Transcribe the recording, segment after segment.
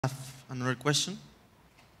have another question.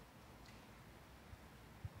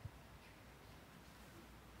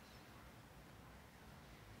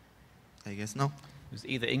 I guess no. It was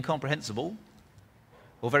either incomprehensible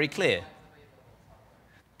or very clear.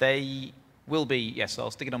 They will be, yes, I'll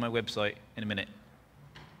stick it on my website in a minute.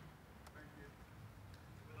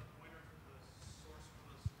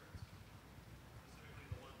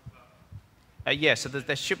 Yeah, so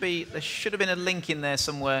there should have been a link in there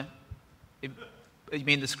somewhere. You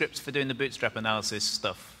mean the scripts for doing the bootstrap analysis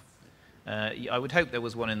stuff? I would hope there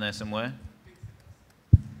was one in there somewhere.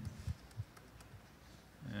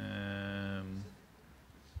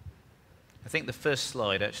 I think the first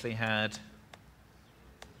slide actually had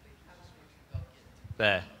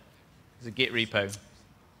there's a Git repo.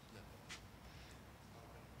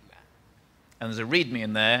 And there's a README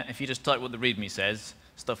in there. If you just type what the README says,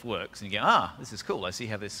 stuff works. And you go, ah, this is cool. I see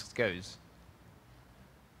how this goes.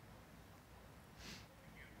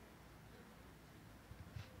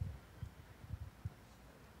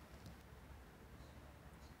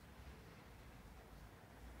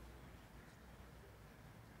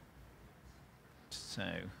 So,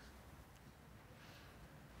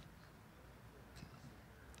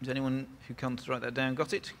 is anyone who can't write that down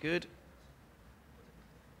got it? Good.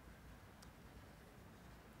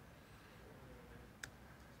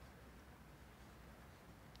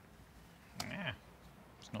 Yeah,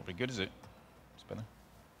 it's not very good, is it? It's better.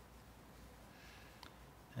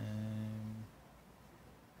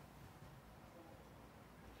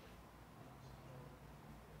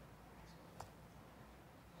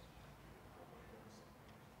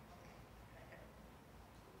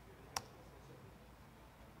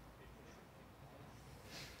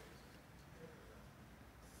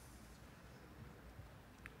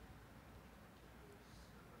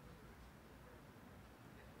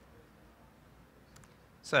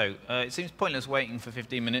 So, it seems pointless waiting for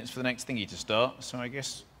 15 minutes for the next thingy to start, so I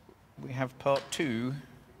guess we have part 2,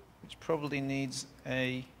 which probably needs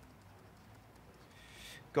a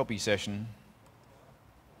gobby session.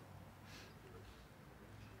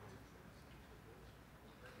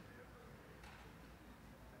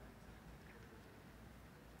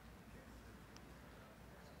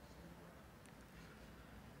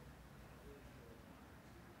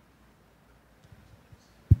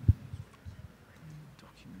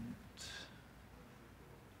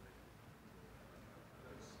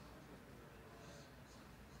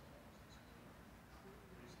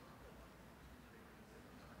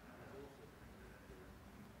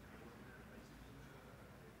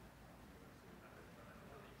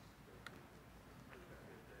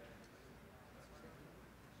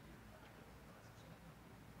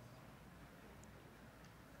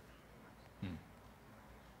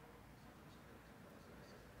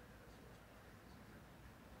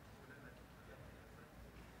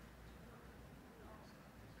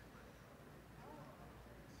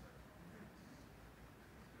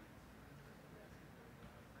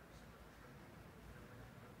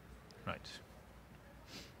 Right.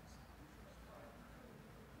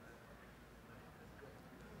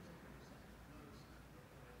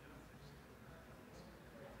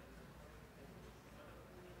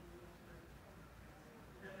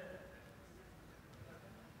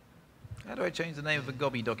 How do I change the name of a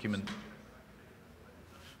gobby document?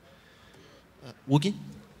 Wookey.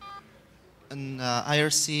 And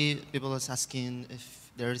IRC, people is asking if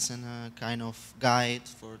there is a kind of guide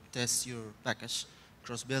for test your package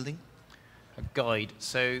cross-building. A guide.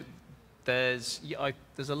 So there's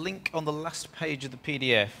a link on the last page of the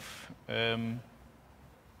PDF,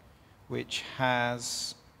 which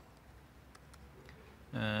has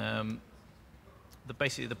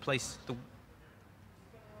basically the place.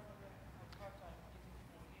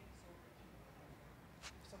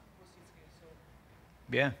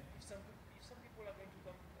 Yeah. If some people are going to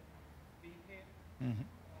come and be here, Mm-hmm.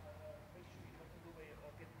 make sure you don't go away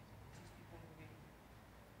or get 6 people moving.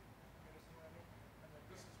 You understand what I mean? And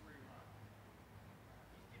this is really hard.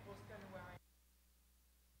 If people stand where I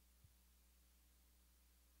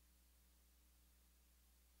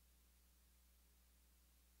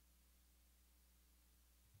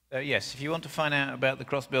Yes, if you want to find out about the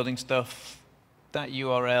cross-building stuff, that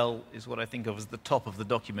URL is what I think of as the top of the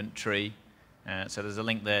document tree. So there's a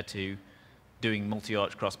link there to doing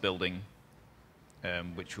multi-arch cross-building,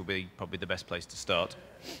 which will be probably the best place to start.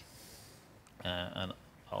 And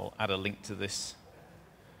I'll add a link to this.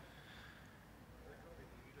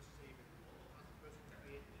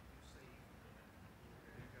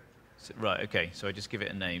 So, right, okay, so I just give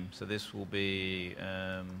it a name. So this will be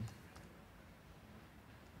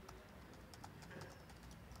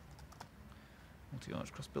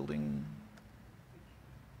multi-arch cross-building.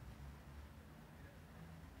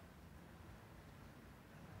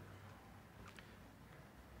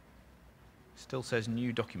 Still says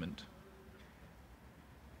new document.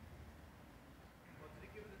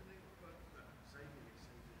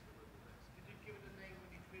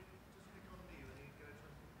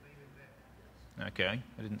 Okay,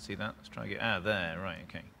 I didn't see that. Let's try and get there. Right,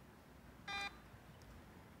 okay.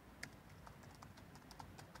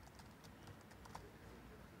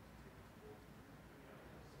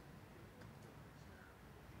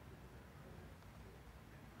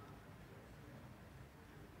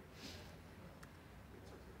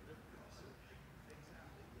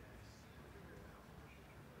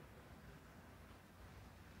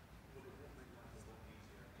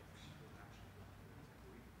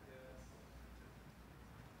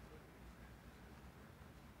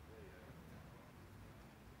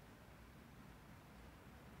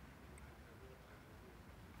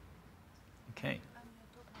 Okay.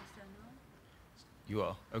 You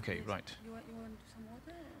are? Okay, Yes. right. You want some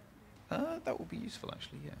water? That would be useful,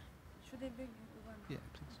 actually, yeah. Should I bring you one? Yeah,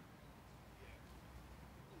 please.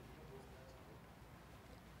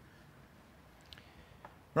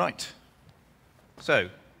 Right.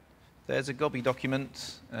 So, there's a gobby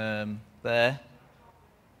document there.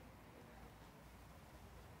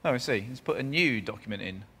 Oh, I see. Let's put a new document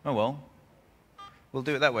in. Oh, well. We'll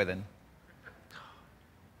do it that way, then.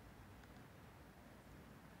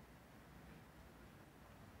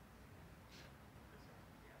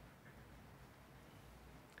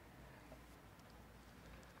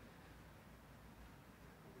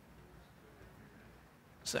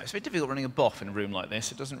 So it's very difficult running a BOF in a room like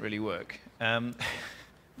this. It doesn't really work. Come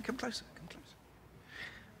closer, come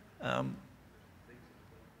closer.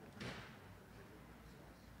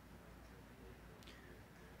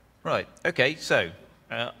 Right, okay, so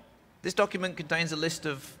this document contains a list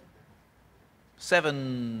of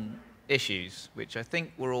 7 issues, which I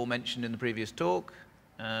think were all mentioned in the previous talk.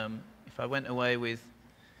 If I went away with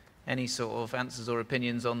any sort of answers or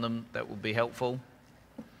opinions on them, that would be helpful.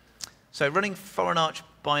 So running foreign arch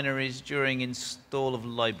binaries during install of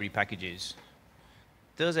library packages.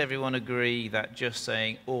 Does everyone agree that just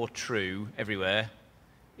saying or true everywhere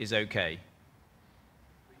is okay?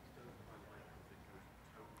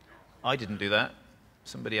 I didn't do that.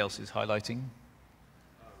 Somebody else is highlighting.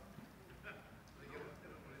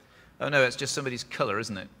 Oh no, it's just somebody's color,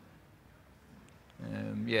 isn't it?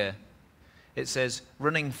 Yeah. It says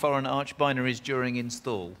running foreign arch binaries during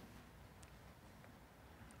install.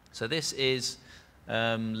 So this is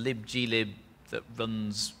libglib that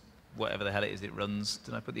runs whatever the hell it is it runs.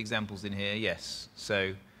 Did I put the examples in here? Yes.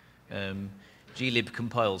 So glib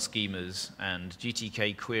compile schemas and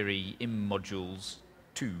GTK query im modules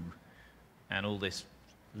 2 and all this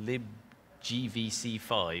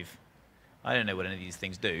libgvc5. I don't know what any of these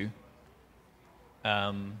things do.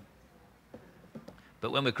 But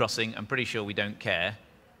when we're crossing, I'm pretty sure we don't care.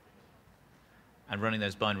 And running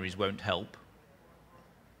those binaries won't help.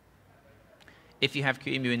 If you have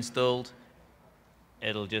QEMU installed,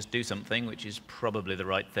 it'll just do something, which is probably the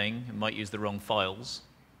right thing. It might use the wrong files.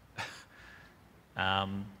 I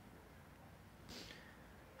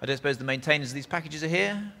don't suppose the maintainers of these packages are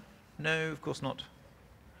here? No, of course not.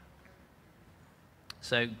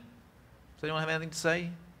 So, does anyone have anything to say?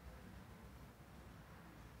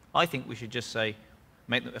 I think we should just say,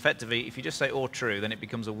 make them effectively, if you just say or true, then it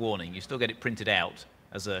becomes a warning. You still get it printed out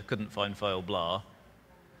as a couldn't find file blah.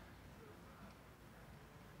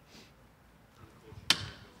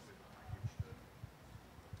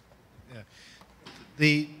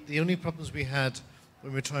 The only problems we had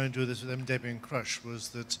when we were trying to do this with MDebian and Crush was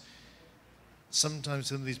that sometimes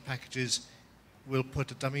some of these packages will put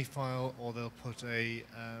a dummy file or they'll put a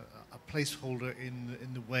placeholder in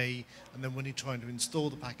the way, and then when you're trying to install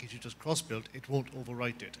the package you just cross-built, it won't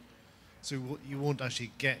overwrite it. So you won't actually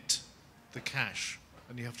get the cache,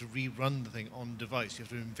 and you have to rerun the thing on device. You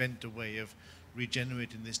have to invent a way of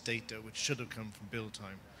regenerating this data, which should have come from build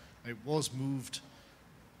time. It was moved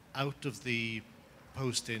out of the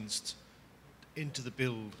post-inst into the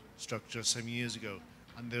build structure some years ago,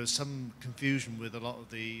 and there was some confusion with a lot of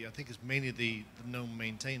the, I think it's mainly the known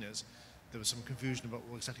maintainers. There was some confusion about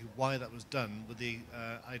exactly why that was done, with the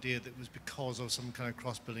idea that it was because of some kind of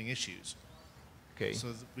cross-building issues. Okay.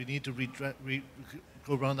 So we need to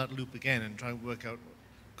go around that loop again and try and work out,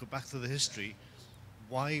 go back to the history.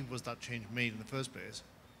 Why was that change made in the first place?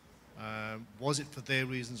 Was it for their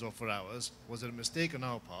reasons or for ours? Was it a mistake on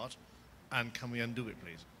our part? And can we undo it,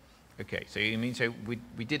 please? Okay, so you mean so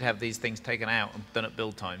we did have these things taken out and done at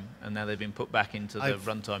build time, and now they've been put back into the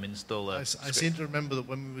runtime installer. I seem to remember that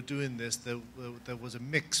when we were doing this, there was a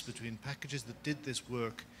mix between packages that did this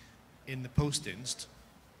work in the post-inst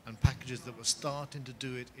and packages that were starting to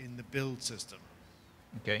do it in the build system.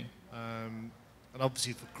 Okay. And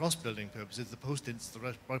obviously for cross-building purposes, the post-int's the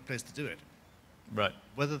right place to do it. Right.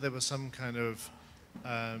 Whether there was some kind of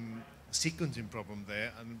sequencing problem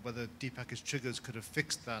there, and whether depackaged triggers could have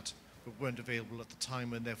fixed that, but weren't available at the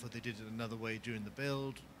time, and therefore they did it another way during the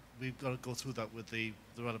build, we've got to go through that with the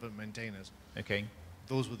relevant maintainers. Okay.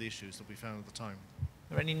 Those were the issues that we found at the time.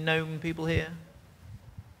 Are there any GNOME people here?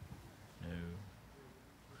 No.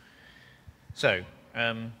 So,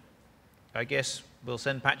 I guess we'll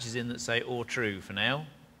send patches in that say or true for now,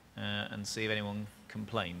 and see if anyone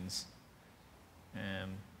complains.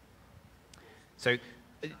 So,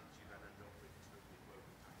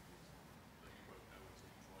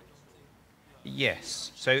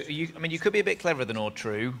 yes. So I mean, you could be a bit cleverer than or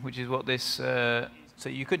true, which is what this. So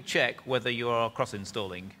you could check whether you are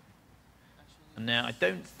cross-installing. And now I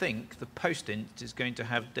don't think the post-int is going to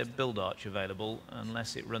have deb-build-arch available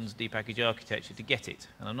unless it runs depackage architecture to get it.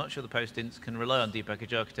 And I'm not sure the post-ints can rely on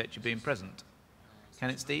depackage architecture being present. Can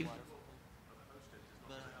it, Steve?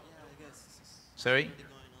 Sorry?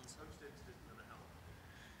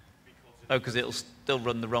 Oh, because it'll still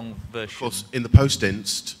run the wrong version. Of course, in the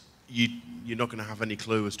post-inst, you're not going to have any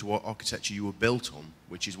clue as to what architecture you were built on,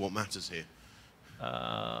 which is what matters here.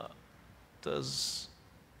 Does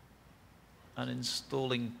an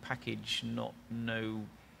installing package not know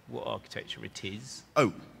what architecture it is?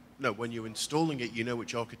 Oh, no, when you're installing it, you know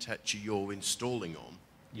which architecture you're installing on.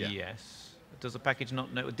 Yeah. Yes. Does the package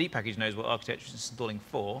not know? The package knows what architecture it's installing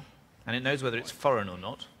for, and it knows whether it's foreign or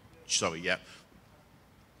not. Sorry, yeah.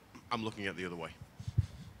 I'm looking at the other way.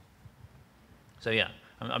 So yeah,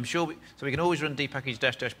 I'm sure. So we can always run depackage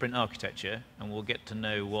 -- print architecture, and we'll get to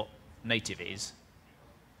know what native is.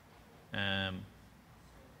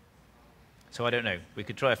 So I don't know. We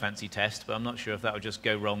could try a fancy test, but I'm not sure if that would just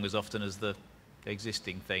go wrong as often as the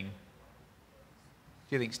existing thing.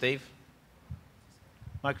 Do you think, Steve?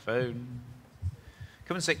 Microphone.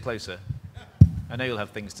 Come and sit closer. I know you'll have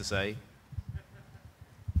things to say.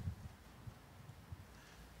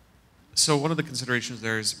 So one of the considerations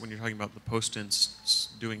there is when you're talking about the post-ints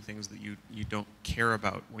doing things that you don't care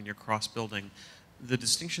about when you're cross-building, the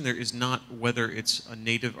distinction there is not whether it's a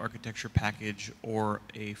native architecture package or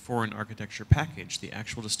a foreign architecture package. The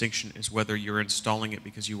actual distinction is whether you're installing it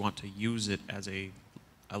because you want to use it as a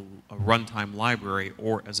runtime library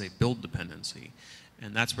or as a build dependency.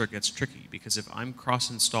 And that's where it gets tricky, because if I'm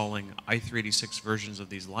cross-installing i386 versions of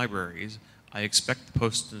these libraries, I expect the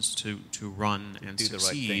post-ints to run and do the right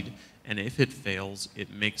succeed, thing. And if it fails,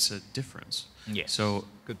 it makes a difference. Yes. So,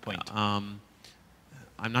 good point.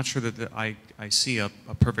 I'm not sure that I see a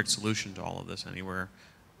perfect solution to all of this anywhere,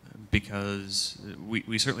 because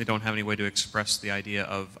we certainly don't have any way to express the idea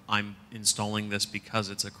of I'm installing this because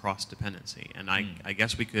it's a cross-dependency. And I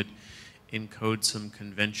guess we could encode some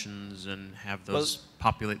conventions and have those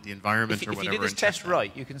populate the environment or whatever. If you did this test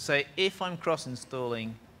right, you can say, if I'm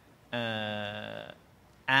cross-installing and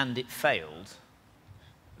it failed,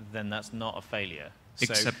 then that's not a failure.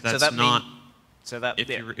 Except that's not. So that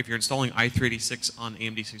if you're installing i386 on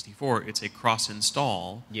AMD 64, it's a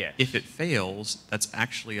cross-install. Yes. If it fails, that's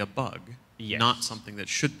actually a bug, yes, not something that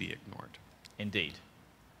should be ignored. Indeed.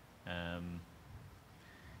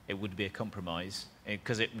 It would be a compromise,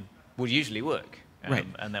 because it would usually work. Right.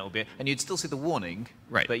 And that would be, and you'd still see the warning.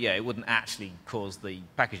 Right. But yeah, it wouldn't actually cause the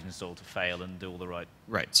package install to fail and do all the right.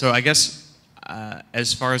 Right. So I guess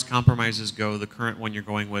as far as compromises go, the current one you're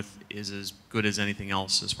going with is as good as anything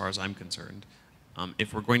else as far as I'm concerned.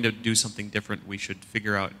 If we're going to do something different, we should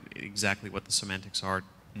figure out exactly what the semantics are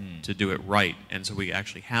to do it right. And so we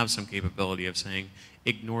actually have some capability of saying,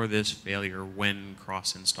 ignore this failure when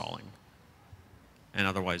cross-installing. And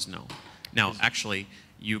otherwise, no. Now, actually,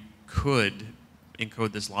 you could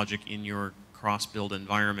encode this logic in your cross-build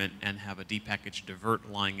environment and have a depackaged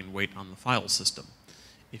divert lying in wait on the file system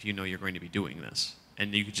if you know you're going to be doing this.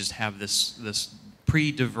 And you could just have this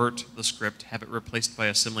pre-divert the script, have it replaced by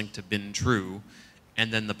a symlink to bin true,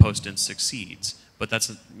 and then the post-int succeeds. But that's,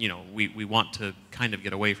 you know, we want to kind of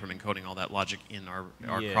get away from encoding all that logic in our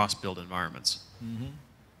cross-build environments. Mm-hmm.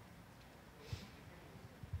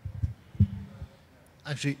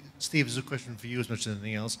 Actually, Steve, there's a question for you as much as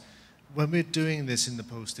anything else. When we're doing this in the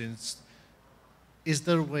post-inst, is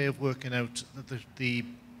there a way of working out that the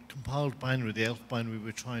compiled binary, the ELF binary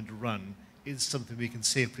we're trying to run, is something we can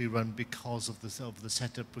safely run because of the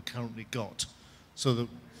setup we currently got? So that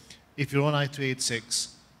if you're on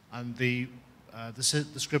i386 and the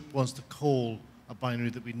script wants to call a binary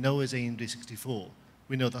that we know is AMD64,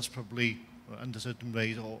 we know that's probably under certain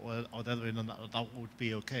rate or the other end on that would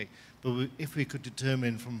be okay. But if we could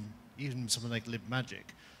determine from even something like libmagic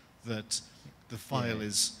that the file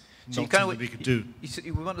is So not something we could do.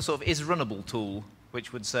 We want a sort of is runnable tool,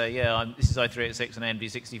 which would say, yeah, this is i386 and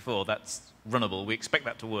AMD64. That's runnable. We expect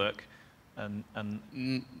that to work.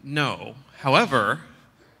 No. However,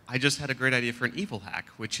 I just had a great idea for an evil hack,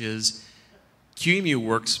 which is QEMU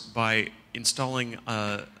works by installing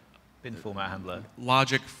a bin format handler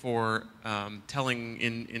logic for telling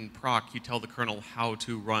in proc, you tell the kernel how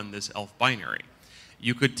to run this ELF binary.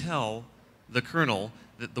 You could tell the kernel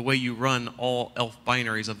that the way you run all ELF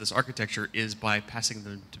binaries of this architecture is by passing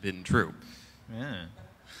them to bin true. Yeah.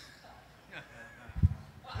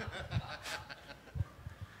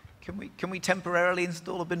 Can we temporarily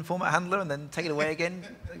install a bin format handler and then take it away again?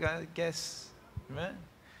 I guess. Right?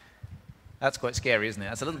 That's quite scary, isn't it?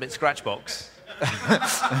 That's a little bit Scratchbox.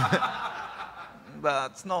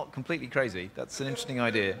 But it's not completely crazy. That's an interesting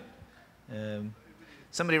idea.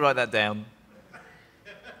 Somebody write that down.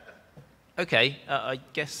 Okay, I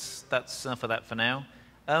guess that's enough of that for now.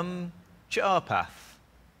 Jar path.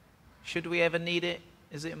 Should we ever need it?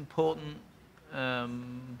 Is it important?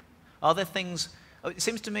 Are there things... It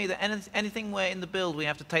seems to me that anything where in the build we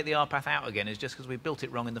have to take the RPath out again is just because we built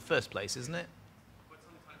it wrong in the first place, isn't it? But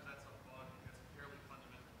sometimes that's a bug. That's a fairly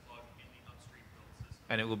fundamental bug in the upstream build system.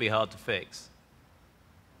 And it will be hard to fix.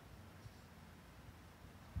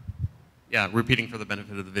 Yeah, repeating for the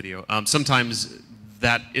benefit of the video. Sometimes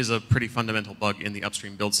that is a pretty fundamental bug in the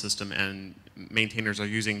upstream build system, and maintainers are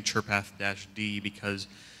using chirpath-d because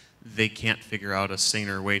they can't figure out a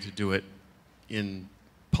saner way to do it in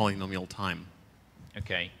polynomial time.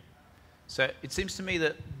 Okay. So it seems to me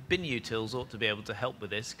that binutils ought to be able to help with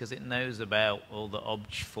this because it knows about all the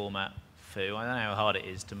obj format foo. I don't know how hard it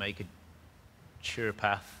is to make a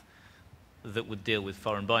chirpath that would deal with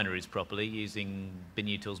foreign binaries properly using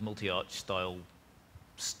binutils multi-arch style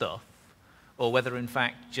stuff, or whether in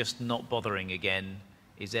fact just not bothering again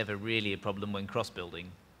is ever really a problem when cross-building.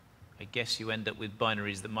 I guess you end up with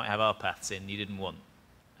binaries that might have RPaths in you didn't want,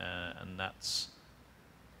 and that's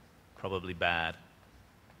probably bad.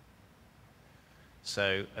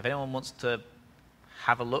 So if anyone wants to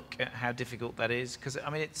have a look at how difficult that is, because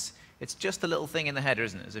I mean it's just a little thing in the header,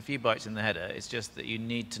 isn't it? There's a few bytes in the header. It's just that you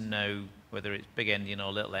need to know whether it's big endian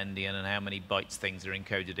or little endian and how many bytes things are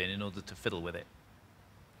encoded in order to fiddle with it.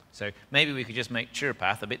 So maybe we could just make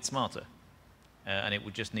chirpath a bit smarter, and it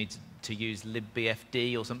would just need to use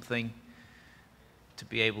libbfd or something to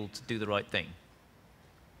be able to do the right thing.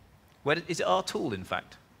 Is it our tool, in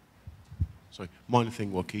fact? Sorry, minor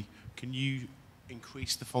thing, Wookey. Can you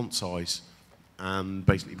increase the font size and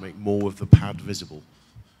basically make more of the pad visible?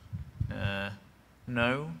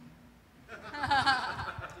 No.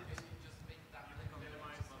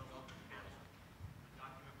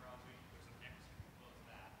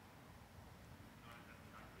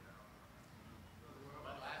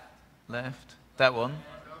 Left. That one?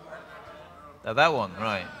 Oh, that one,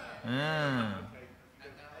 right. Ah.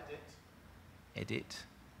 Edit.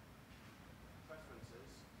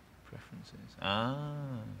 Preferences. Ah.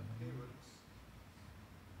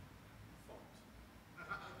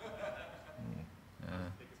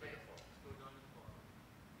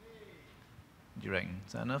 Do you reckon?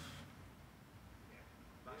 Is that enough?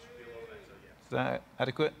 Is that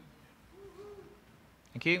adequate?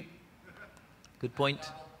 Thank you. Good point.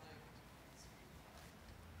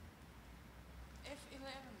 F11.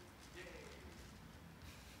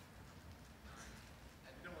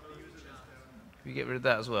 Can we get rid of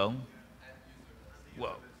that as well?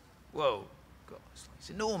 Whoa. Whoa. God, it's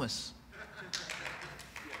enormous.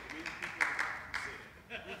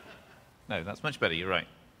 No, that's much better. You're right.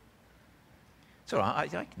 It's all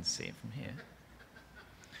right. I can see it from here.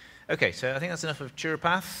 Okay, so I think that's enough of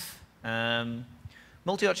chirpath.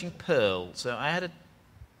 Multi-arching Perl.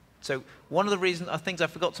 So one of the things I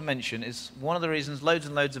forgot to mention is one of the reasons loads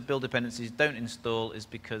and loads of build dependencies don't install is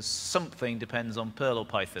because something depends on Perl or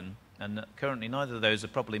Python, and currently neither of those are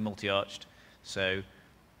properly multi-arched, so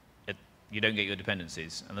you don't get your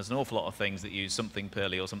dependencies. And there's an awful lot of things that use something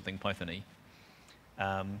Perly or something Python-y.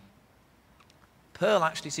 Perl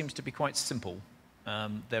actually seems to be quite simple.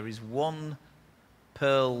 There is one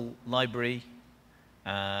Perl library.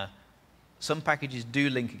 Some packages do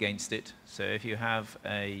link against it. So if you have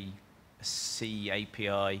a C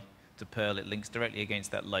API to Perl, it links directly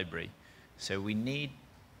against that library. So we need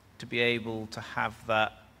to be able to have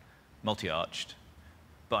that multi-arched.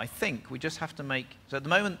 But I think we just have to make... So at the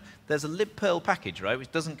moment, there's a libperl package, right,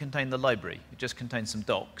 which doesn't contain the library. It just contains some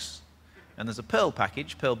docs. And there's a Perl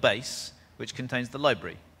package, Perl base, which contains the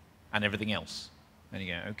library and everything else. And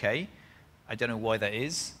you go, OK, I don't know why that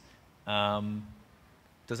is.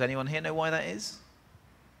 Does anyone here know why that is?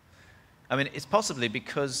 I mean, it's possibly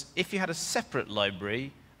because if you had a separate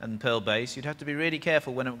library and Perl base, you'd have to be really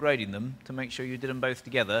careful when upgrading them to make sure you did them both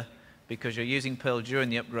together, because you're using Perl during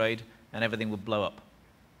the upgrade and everything would blow up.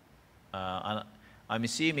 I'm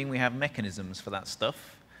assuming we have mechanisms for that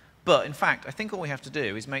stuff, but in fact, I think all we have to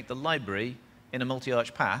do is make the library in a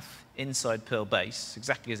multi-arch path inside Perl base,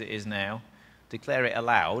 exactly as it is now, declare it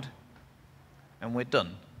allowed, and we're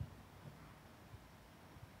done.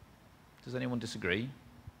 Does anyone disagree? Does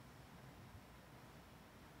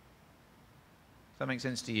that make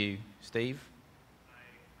sense to you, Steve?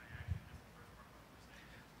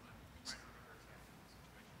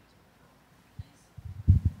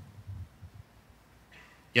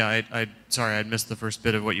 Yeah, sorry, I missed the first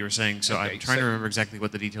bit of what you were saying, so Okay, I'm trying to remember exactly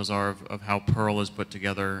what the details are of how Perl is put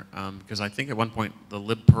together, because I think at one point the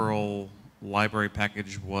libperl library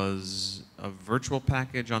package was a virtual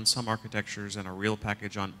package on some architectures and a real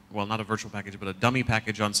package on, well, not a virtual package, but a dummy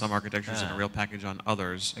package on some architectures and a real package on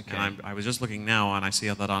others. Okay. And I was just looking now, and I see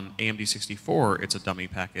that on AMD 64 it's a dummy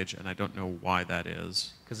package, and I don't know why that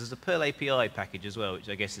is. Because there's a Perl API package as well, which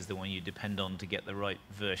I guess is the one you depend on to get the right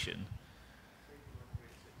version.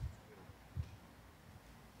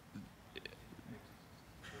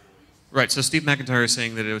 Right, so Steve McIntyre is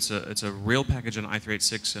saying that it's a real package on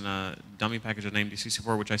i386 and a dummy package on AMD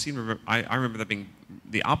 64, which I seem to remember, I remember that being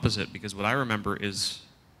the opposite, because what I remember is...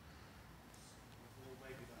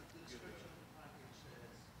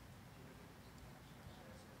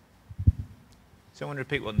 Someone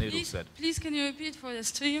repeat what Noodle Please, said. please, can you repeat for the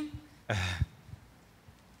stream?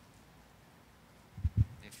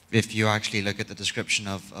 If you actually look at the description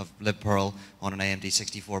of libperl on an AMD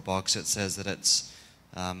 64 box, it says that it's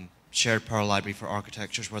shared Perl library for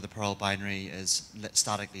architectures where the Perl binary is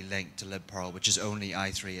statically linked to libperl, which is only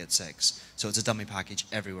i386. So it's a dummy package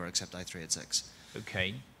everywhere except i386.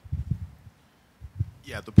 Okay.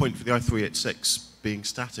 Yeah, the point for the i386 being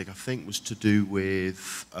static, I think, was to do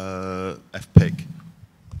with fpig.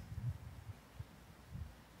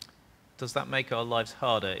 Does that make our lives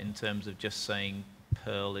harder in terms of just saying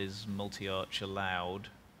Perl is multi-arch allowed?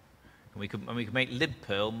 And we could make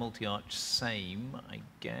libperl multi-arch same, I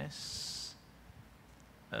guess.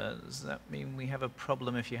 Does that mean we have a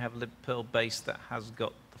problem if you have libperl base that has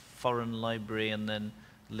got the foreign library and then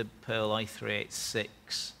libperl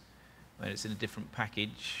i386 when it's in a different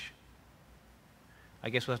package? I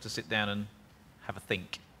guess we'll have to sit down and have a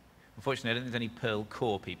think. Unfortunately, I don't think there's any Perl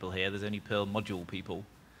core people here. There's only Perl module people.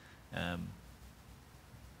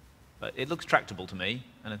 But it looks tractable to me,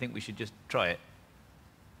 and I think we should just try it.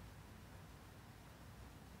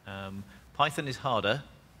 Python is harder.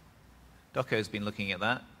 Doco's been looking at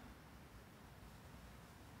that.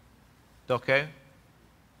 Doco?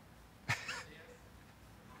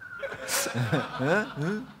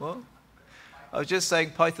 What? I was just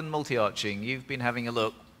saying Python multi-arching. You've been having a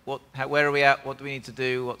look. Where are we at? What do we need to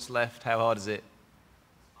do? What's left? How hard is it?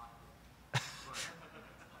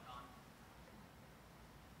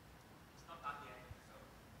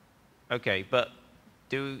 Okay, but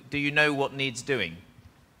do you know what needs doing?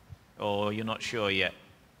 Or you're not sure yet?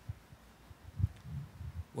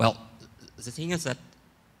 Well, the thing is that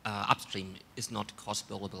upstream is not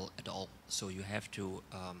cross-buildable at all. So you have to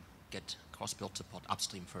get cross-build support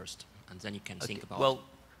upstream first, and then you can think about... Well,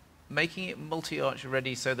 making it multi-arch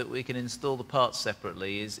ready so that we can install the parts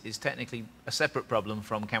separately is technically a separate problem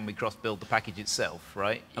from can we cross-build the package itself,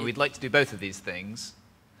 right? And we'd like to do both of these things.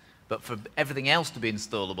 But for everything else to be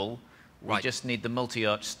installable, we just need the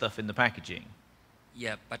multi-arch stuff in the packaging.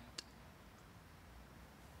 Yeah, but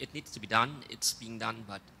it needs to be done. It's being done,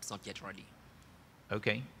 but it's not yet ready.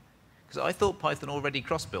 Okay. Because I thought Python already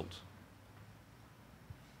cross-built.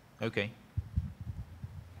 Okay.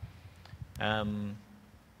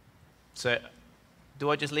 So do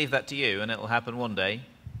I just leave that to you and it'll happen one day?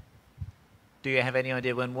 Do you have any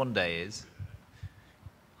idea when one day is?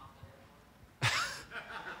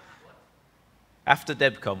 After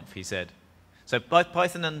DebConf, he said. So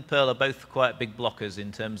Python and Perl are both quite big blockers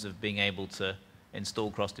in terms of being able to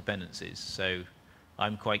install cross-dependencies. So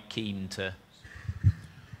I'm quite keen to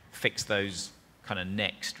fix those kind of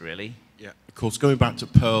next, really. Yeah, of course, going back to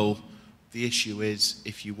Perl, the issue is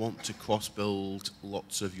if you want to cross-build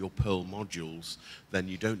lots of your Perl modules, then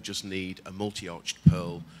you don't just need a multi-arched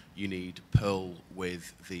Perl, you need Perl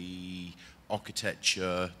with the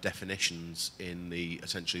architecture definitions in the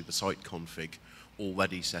essentially the site config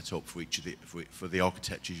already set up for each of the for the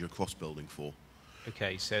architectures you're cross-building for.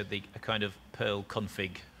 Okay, so a kind of Perl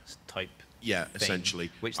config type yeah, thing,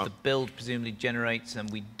 essentially. Which the build presumably generates,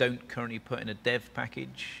 and we don't currently put in a dev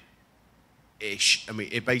package? Ish. I mean,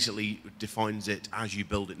 it basically defines it as you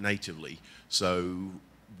build it natively. So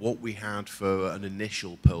what we had for an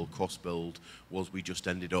initial Perl cross build was we just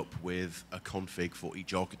ended up with a config for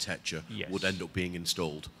each architecture would end up being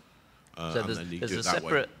installed. So there's a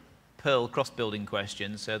separate Perl cross-building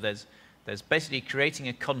question. So there's basically creating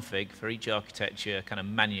a config for each architecture kind of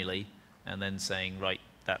manually, and then saying, right,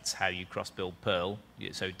 that's how you cross-build Perl.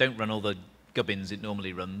 So don't run all the gubbins it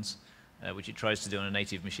normally runs, which it tries to do on a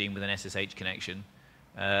native machine with an SSH connection.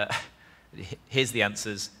 Here's the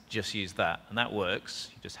answers, just use that. And that works.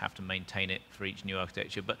 You just have to maintain it for each new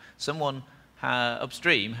architecture. But someone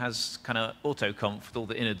upstream has kind of autoconf with all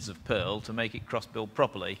the innards of Perl to make it cross-build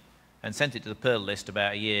properly, and sent it to the Perl list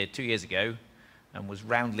about 2 years ago, and was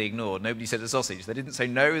roundly ignored. Nobody said a sausage. They didn't say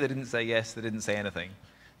no, they didn't say yes, they didn't say anything.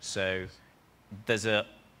 So there's a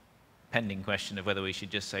pending question of whether we should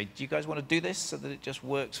just say, do you guys want to do this so that it just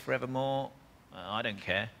works forevermore? I don't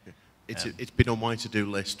care. It's been on my to-do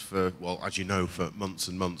list for, well, as you know, for months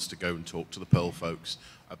and months to go and talk to the Perl folks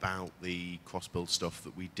about the cross-build stuff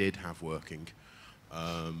that we did have working.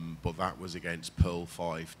 But that was against Perl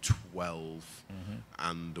 5.12,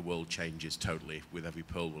 and the world changes totally with every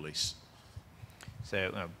Perl release.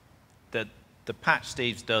 So the patch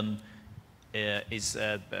Steve's done is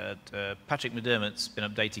Patrick McDermott's been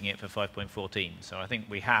updating it for 5.14. So I think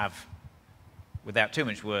we have, without too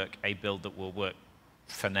much work, a build that will work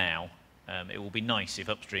for now. It will be nice if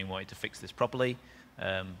upstream wanted to fix this properly,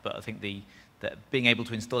 but I think that being able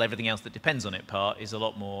to install everything else that depends on it part is a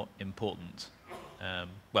lot more important.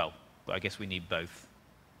 Well, I guess we need both,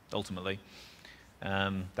 ultimately.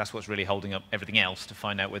 That's what's really holding up everything else to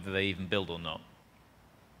find out whether they even build or not.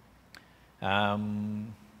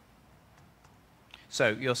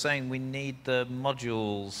 So you're saying we need the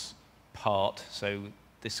modules part. So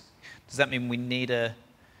does that mean we need a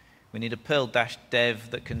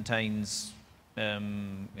Perl-dev that contains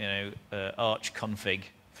Arch config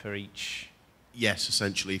for each? Yes,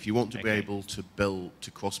 essentially. If you want to be able to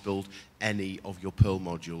cross-build any of your Perl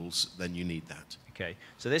modules, then you need that. Okay.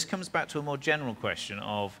 So this comes back to a more general question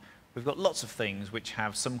of, we've got lots of things which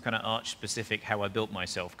have some kind of Arch-specific how I built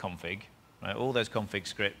myself config. Right? All those config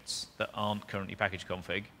scripts that aren't currently package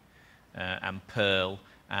config, and Perl,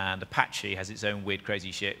 and Apache has its own weird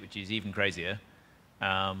crazy shit, which is even crazier.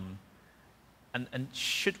 And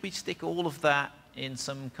should we stick all of that in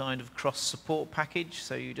some kind of cross-support package,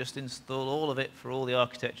 so you just install all of it for all the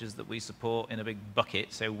architectures that we support in a big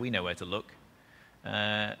bucket so we know where to look?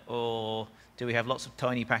 Or do we have lots of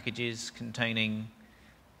tiny packages containing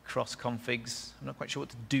cross-configs? I'm not quite sure what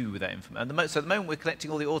to do with that information. So at the moment we're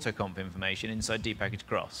collecting all the autoconf information inside dpackage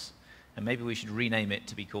cross, and maybe we should rename it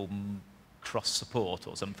to be called cross-support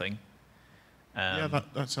or something. Yeah,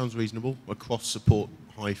 that sounds reasonable. A cross-support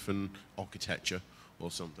hyphen architecture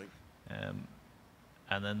or something.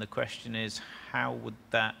 And then the question is, how would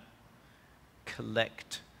that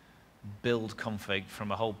collect build config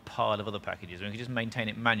from a whole pile of other packages? I mean, we could just maintain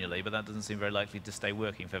it manually, but that doesn't seem very likely to stay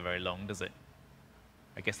working for very long, does it?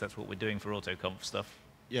 I guess that's what we're doing for autoconf stuff.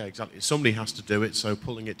 Yeah, exactly. Somebody has to do it, so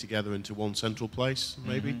pulling it together into one central place,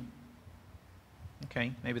 maybe.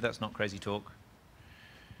 Okay, maybe that's not crazy talk.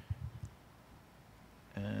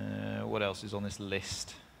 What else is on this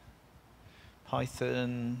list?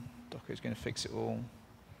 Python, Docker is going to fix it all.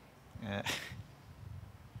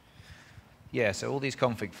 Yeah, so all these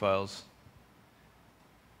config files.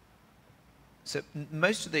 So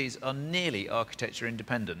most of these are nearly architecture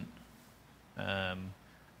independent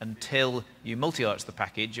until you multi-arch the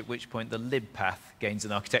package, at which point the lib path gains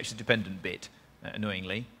an architecture dependent bit,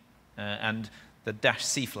 annoyingly. And the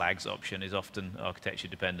 -c flags option is often architecture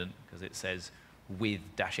dependent because it says with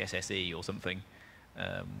 -sse or something,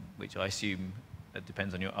 which I assume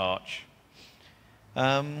depends on your arch.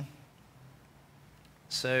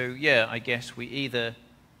 So yeah, I guess we either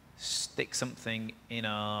stick something in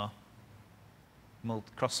our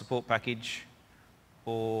cross-support package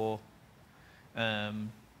or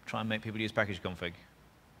try and make people use package config.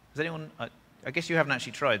 Has anyone, I guess you haven't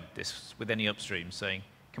actually tried this with any upstream, saying,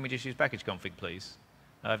 can we just use package config, please?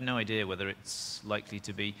 I have no idea whether it's likely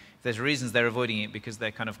to be, if there's reasons they're avoiding it because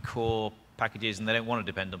they're kind of core packages and they don't want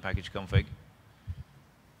to depend on package config.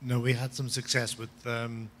 No, we had some success with, I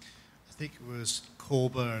think it was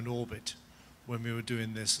Corba and Orbit when we were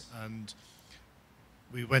doing this, and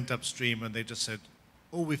we went upstream and they just said,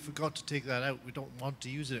 oh, we forgot to take that out. We don't want to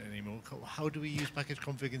use it anymore. How do we use package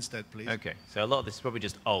config instead, please? Okay, so a lot of this is probably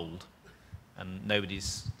just old and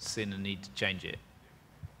nobody's seen a need to change it.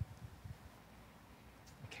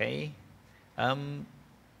 Okay.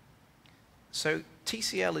 So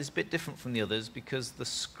TCL is a bit different from the others because the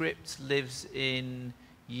script lives in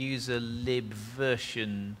user lib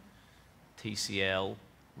version TCL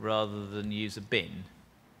rather than user bin.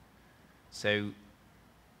 So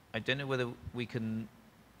I don't know whether we can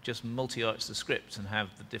just multi-arch the script and have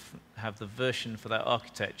the version for that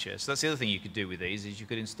architecture. So that's the other thing you could do with these, is you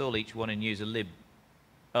could install each one and use a lib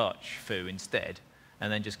arch foo instead,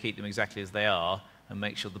 and then just keep them exactly as they are and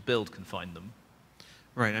make sure the build can find them.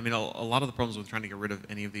 Right. I mean, a lot of the problems with trying to get rid of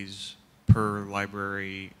any of these per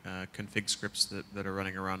library config scripts that are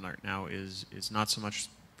running around right now is not so much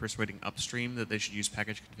persuading upstream that they should use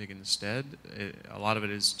package config instead. A lot of it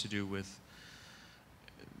is to do with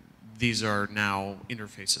these are now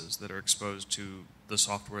interfaces that are exposed to the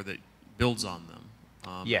software that builds on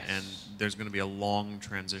them. Yes. And there's going to be a long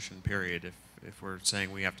transition period if we're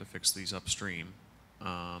saying we have to fix these upstream.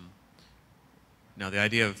 Now, the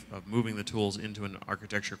idea of moving the tools into an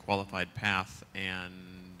architecture qualified path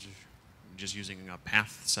and just using a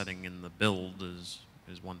path setting in the build is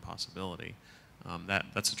one possibility.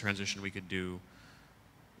 That's a transition we could do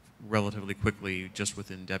relatively quickly just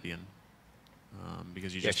within Debian.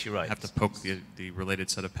 Because you just have to poke the related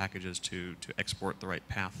set of packages to export the right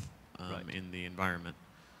path in the environment.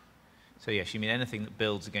 So yes, you mean anything that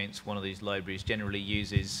builds against one of these libraries generally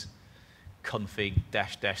uses config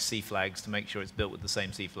 -- C flags to make sure it's built with the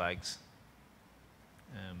same C flags.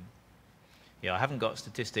 Yeah, I haven't got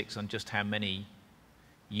statistics on just how many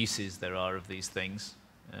uses there are of these things.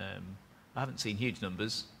 I haven't seen huge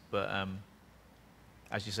numbers, but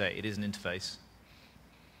as you say, it is an interface.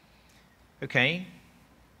 Okay.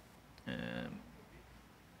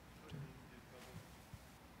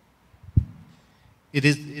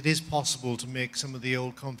 It is possible to make some of the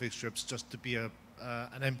old config scripts just to be an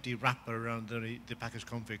empty wrapper around the package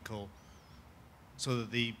config call, so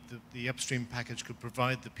that the upstream package could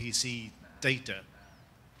provide the PC data.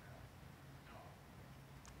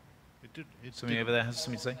 Somebody over there has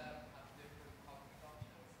something to say?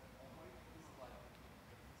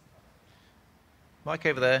 Mike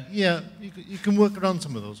over there. Yeah, you can work around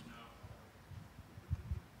some of those.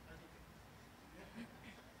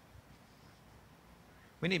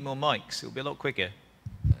 We need more mics. It'll be a lot quicker.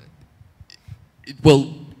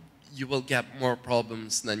 You will get more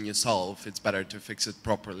problems than you solve. It's better to fix it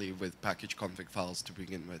properly with package config files to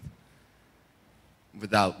begin with,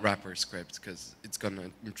 without wrapper scripts, because it's going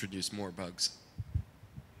to introduce more bugs.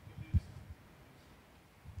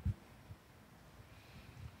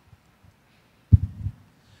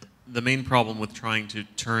 The main problem with trying to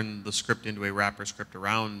turn the script into a wrapper script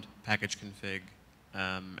around package config,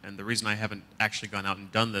 and the reason I haven't actually gone out and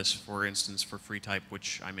done this, for instance, for free type,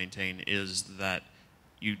 which I maintain, is that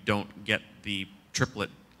you don't get the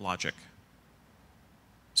triplet logic.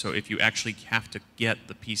 So if you actually have to get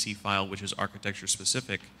the PC file, which is architecture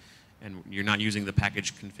specific, and you're not using the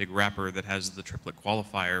package config wrapper that has the triplet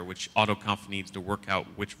qualifier, which autoconf needs to work out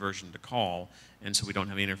which version to call, and so we don't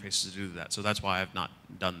have interfaces to do that. So that's why I've not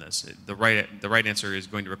done this. The right answer is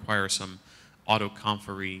going to require some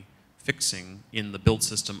autoconfery fixing in the build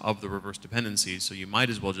system of the reverse dependencies, so you might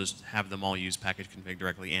as well just have them all use package config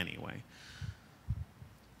directly anyway.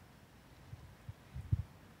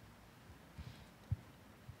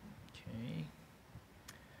 Okay.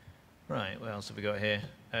 Right, what else have we got here?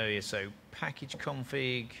 Oh yeah, so package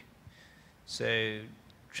config, so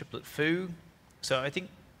triplet foo. So I think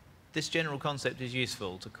this general concept is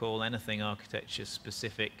useful, to call anything architecture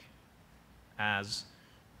specific as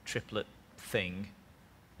triplet thing,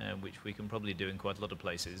 which we can probably do in quite a lot of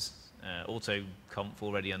places. AutoConf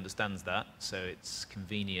already understands that, so it's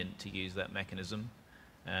convenient to use that mechanism.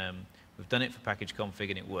 We've done it for package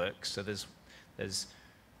config and it works. So there's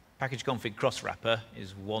package config cross wrapper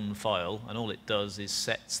is one file, and all it does is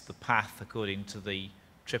sets the path according to the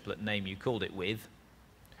triplet name you called it with,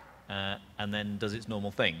 and then does its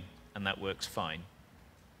normal thing, and that works fine.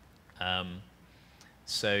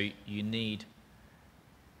 So you need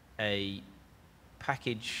a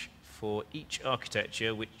package for each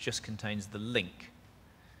architecture which just contains the link,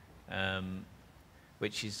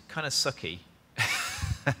 which is kind of sucky.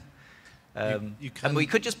 And we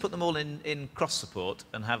could just put them all in cross support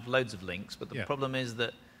and have loads of links, but the problem is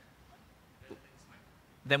that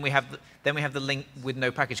then we have the link with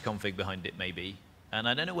no package config behind it, maybe. And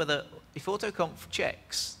I don't know whether, if AutoConf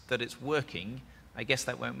checks that it's working, I guess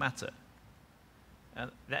that won't matter.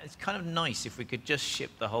 It's kind of nice if we could just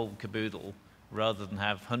ship the whole caboodle rather than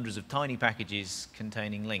have hundreds of tiny packages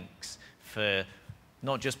containing links for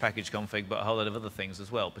not just package config, but a whole lot of other things as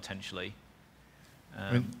well, potentially.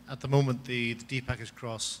 I mean, at the moment, the dpackage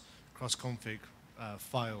cross config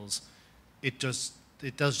files, it does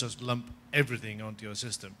just lump everything onto your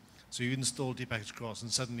system. So you install depackage cross, and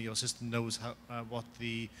suddenly your system knows how, what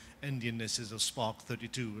the endianness is of Spark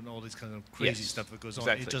 32 and all this kind of crazy stuff that goes on.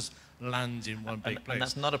 It just lands in one big place. And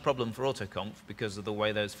that's not a problem for AutoConf because of the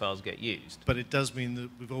way those files get used. But it does mean that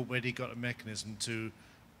we've already got a mechanism to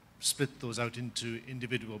split those out into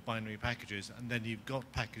individual binary packages, and then you've got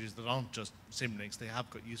packages that aren't just symlinks, they have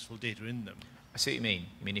got useful data in them. I see what you mean.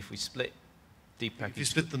 I mean, if we split if you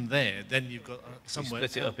split them there, then you've got somewhere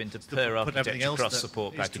split it up into per architecture cross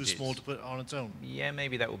support packages. It's too small to put on its own. Yeah,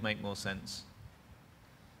 maybe that would make more sense.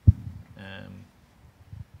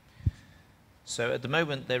 So at the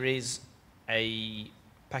moment there is a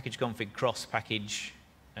package config cross package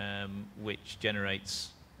which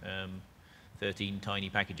generates 13 tiny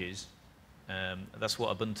packages. That's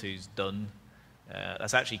what Ubuntu's done.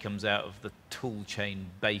 That actually comes out of the toolchain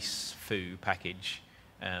base foo package.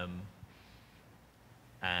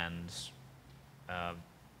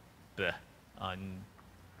 I'm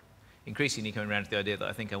increasingly coming around to the idea that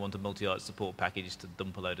I think I want a multi-arch support package to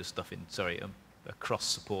dump a load of stuff in. Sorry, a cross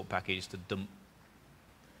support package to dump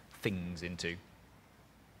things into.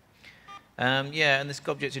 Yeah, and this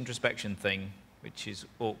object introspection thing, which is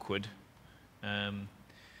awkward.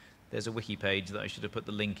 There's a wiki page that I should have put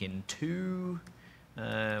the link into,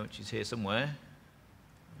 which is here somewhere.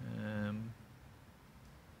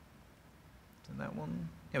 Is that one?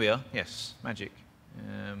 Here we are. Yes, magic.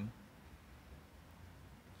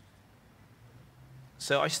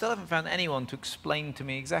 So I still haven't found anyone to explain to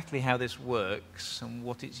me exactly how this works and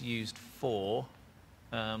what it's used for.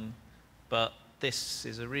 But this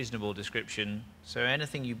is a reasonable description. So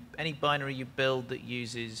any binary you build that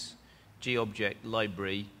uses GObject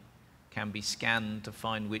library can be scanned to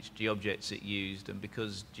find which GObjects it used, and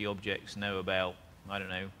because GObjects know about, I don't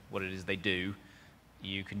know, what it is they do,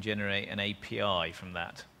 you can generate an API from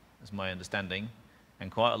that, is my understanding.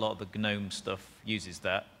 And quite a lot of the GNOME stuff uses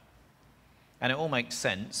that. And it all makes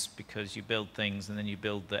sense because you build things and then you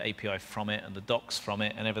build the API from it and the docs from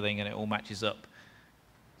it and everything, and it all matches up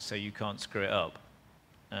so you can't screw it up.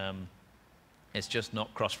 It's just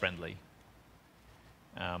not cross-friendly.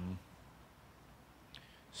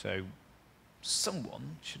 So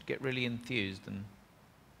someone should get really enthused and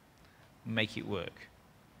make it work.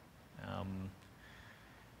 I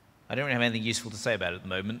don't really have anything useful to say about it at the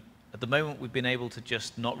moment. At the moment, we've been able to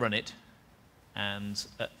just not run it, and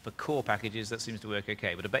for core packages, that seems to work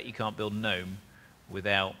okay. But I bet you can't build GNOME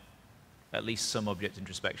without at least some object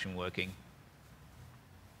introspection working.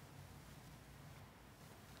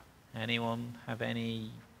 Anyone have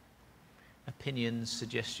any opinions,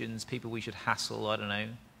 suggestions, people we should hassle? I don't know.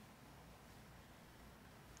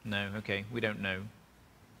 No, okay, we don't know.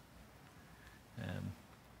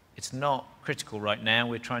 It's not critical right now.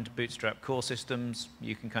 We're trying to bootstrap core systems.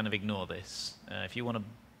 You can kind of ignore this. If you want to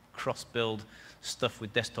cross-build stuff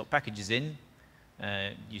with desktop packages in,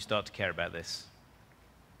 you start to care about this.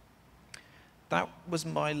 That was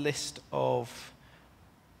my list of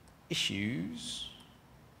issues.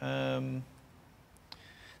 There's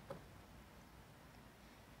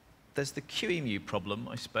the QEMU problem,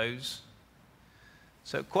 I suppose.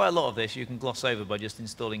 So quite a lot of this you can gloss over by just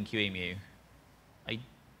installing QEMU. I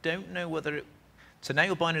don't know whether it... So now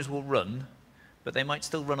your binaries will run, but they might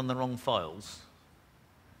still run on the wrong files.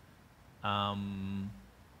 But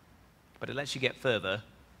it lets you get further.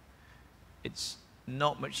 It's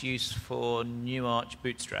not much use for new Arch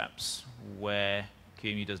bootstraps where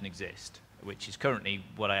QEMU doesn't exist, which is currently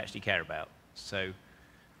what I actually care about. So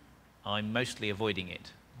I'm mostly avoiding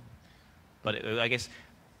it. But I guess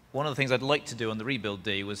one of the things I'd like to do on the rebuild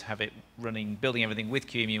D was have it running, building everything with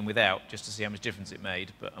QEMU and without, just to see how much difference it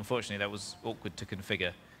made. But unfortunately, that was awkward to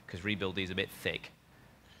configure because rebuild D is a bit thick.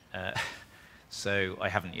 So I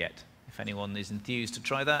haven't yet. If anyone is enthused to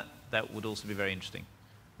try that, that would also be very interesting.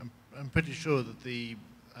 I'm pretty sure that the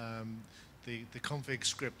config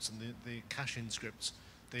scripts and the caching scripts,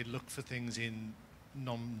 they look for things in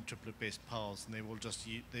non-triplet based paths, and they will just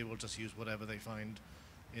use whatever they find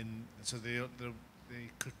in. So they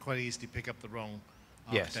could quite easily pick up the wrong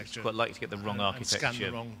architecture. Yes, it's quite likely to get the wrong architecture and scan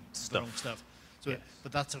the wrong stuff. So, yes.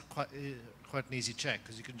 But that's quite an easy check,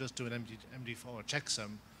 because you can just do an MD4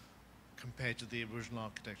 checksum compared to the original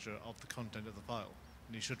architecture of the content of the file,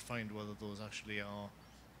 and you should find whether those actually are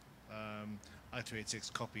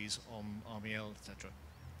I286 copies on RML, etc.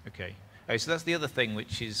 Okay. Oh, so that's the other thing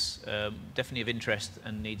which is definitely of interest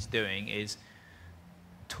and needs doing is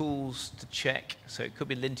tools to check. So it could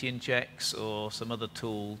be Lintian checks or some other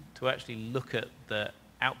tool to actually look at the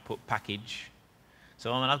output package.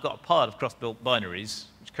 So I mean, I've got a pile of cross-built binaries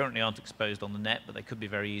which currently aren't exposed on the net, but they could be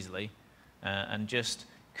very easily, and just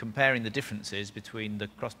comparing the differences between the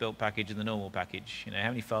cross-built package and the normal package. You know, how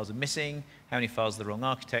many files are missing, how many files are the wrong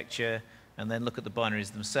architecture, and then look at the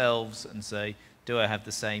binaries themselves and say, do I have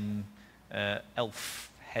the same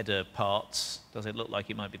ELF header parts? Does it look like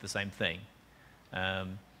it might be the same thing?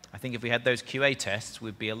 I think if we had those QA tests,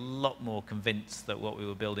 we'd be a lot more convinced that what we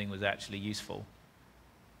were building was actually useful.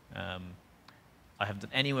 I haven't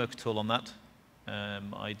done any work at all on that.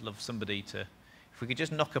 I'd love somebody to, if we could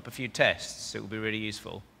just knock up a few tests, it would be really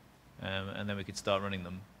useful, and then we could start running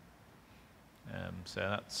them. So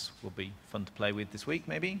that will be fun to play with this week,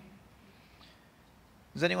 maybe.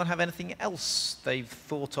 Does anyone have anything else they've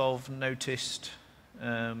thought of, noticed?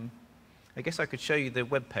 I guess I could show you the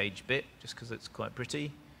web page bit, just because it's quite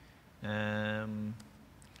pretty. That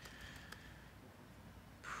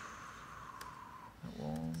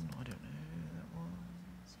one, I don't know, that one.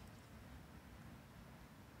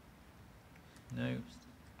 No.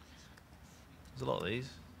 There's a lot of these.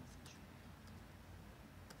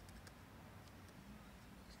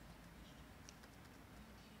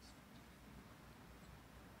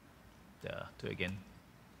 Yeah, do it again.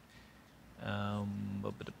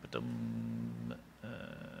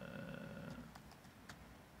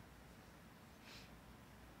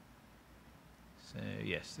 So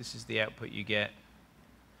yes, this is the output you get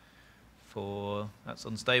for, that's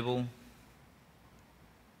unstable.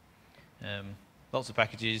 Lots of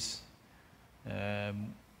packages,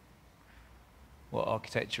 what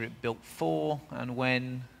architecture it built for and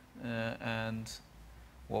when, and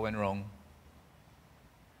what went wrong.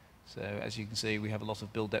 So as you can see, we have a lot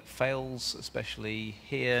of build depth fails, especially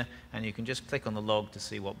here, and you can just click on the log to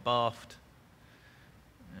see what BAFed.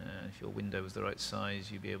 If your window was the right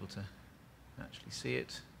size, you'd be able to actually see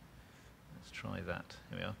it. Let's try that.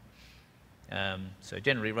 Here we are. So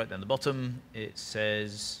generally, right down the bottom, it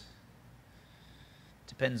says,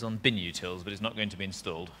 depends on bin utils, but it's not going to be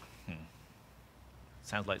installed.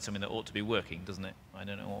 Sounds like something that ought to be working, doesn't it? I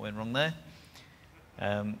don't know what went wrong there.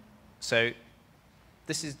 So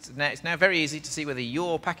this is it's now very easy to see whether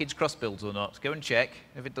your package cross-builds or not. Go and check.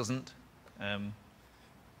 If it doesn't,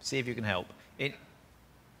 see if you can help.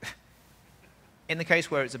 In the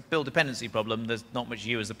case where it's a build dependency problem, there's not much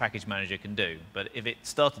you as the package manager can do. But if it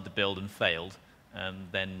started the build and failed,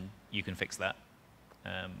 then you can fix that.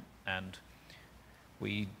 And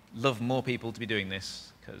we love more people to be doing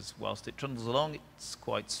this, because whilst it trundles along, it's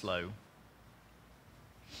quite slow.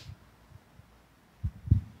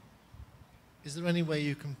 Is there any way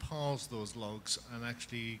you can parse those logs and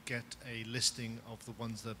actually get a listing of the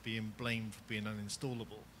ones that are being blamed for being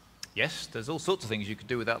uninstallable? Yes, there's all sorts of things you could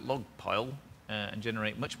do with that log pile and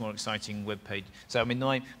generate much more exciting web page. So I mean,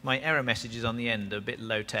 my error messages on the end are a bit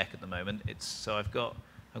low tech at the moment. So I've got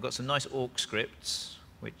some nice awk scripts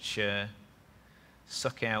which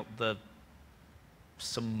suck out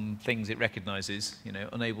some things it recognizes. You know,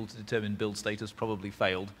 unable to determine build status, probably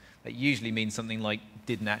failed. That usually means something like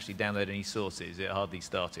didn't actually download any sources, it hardly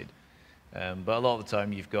started. But a lot of the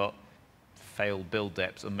time you've got failed build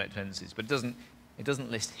depths, unmet dependencies, but it doesn't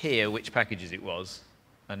list here which packages it was,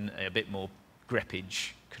 and a bit more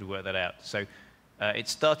greppage could work that out. So it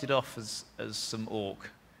started off as some awk,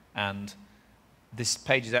 and this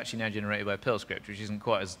page is actually now generated by a Perl script, which isn't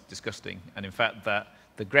quite as disgusting. And in fact, that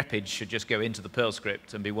the greppage should just go into the Perl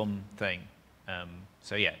script and be one thing.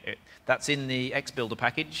 So yeah, that's in the Xbuilder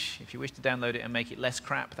package. If you wish to download it and make it less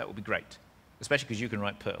crap, that would be great, especially because you can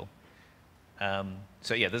write Perl.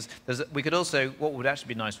 So yeah, we could also, what would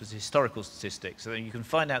actually be nice was historical statistics, so that you can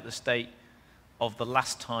find out the state of the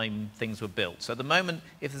last time things were built. So at the moment,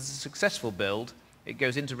 if there's a successful build, it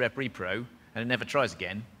goes into rep repro, and it never tries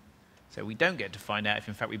again. So we don't get to find out if,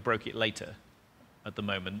 in fact, we broke it later at the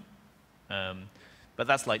moment. But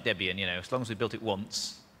that's like Debian, you know, as long as we built it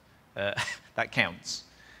once, that counts.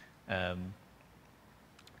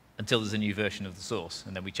 Until there's a new version of the source,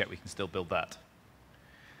 and then we check we can still build that.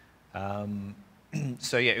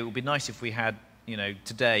 So yeah, it would be nice if we had, you know,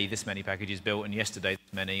 today this many packages built, and yesterday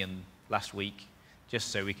this many, and last week, just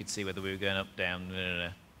so we could see whether we were going up, down,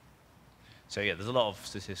 So yeah, there's a lot of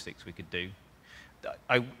statistics we could do.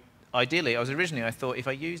 Ideally, I thought if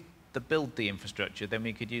I used the build D infrastructure, then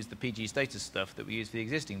we could use the PG status stuff that we use for the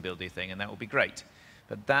existing build D thing, and that would be great.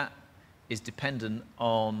 But that is dependent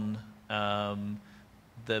on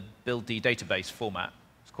the build D database format.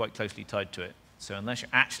 It's quite closely tied to it. So unless you're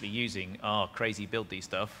actually using our crazy build D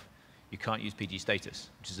stuff, you can't use PG status,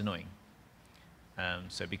 which is annoying.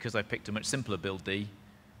 So because I picked a much simpler build D,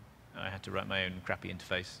 I had to write my own crappy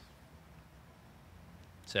interface.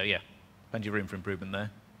 So yeah, plenty of room for improvement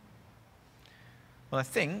there. Well, I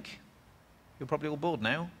think you're probably all bored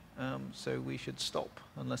now, so we should stop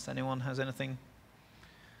unless anyone has anything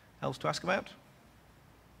else to ask about?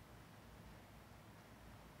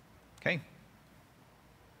 Okay.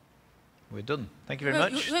 We're done. Thank you very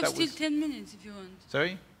much. You have still 10 minutes if you want.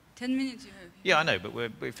 Sorry? 10 minutes you have. Yeah, I know, but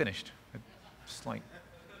we're finished. It's like,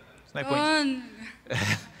 there's no Go point. on.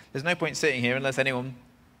 There's no point sitting here unless anyone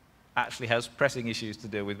actually has pressing issues to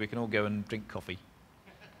deal with. We can all go and drink coffee.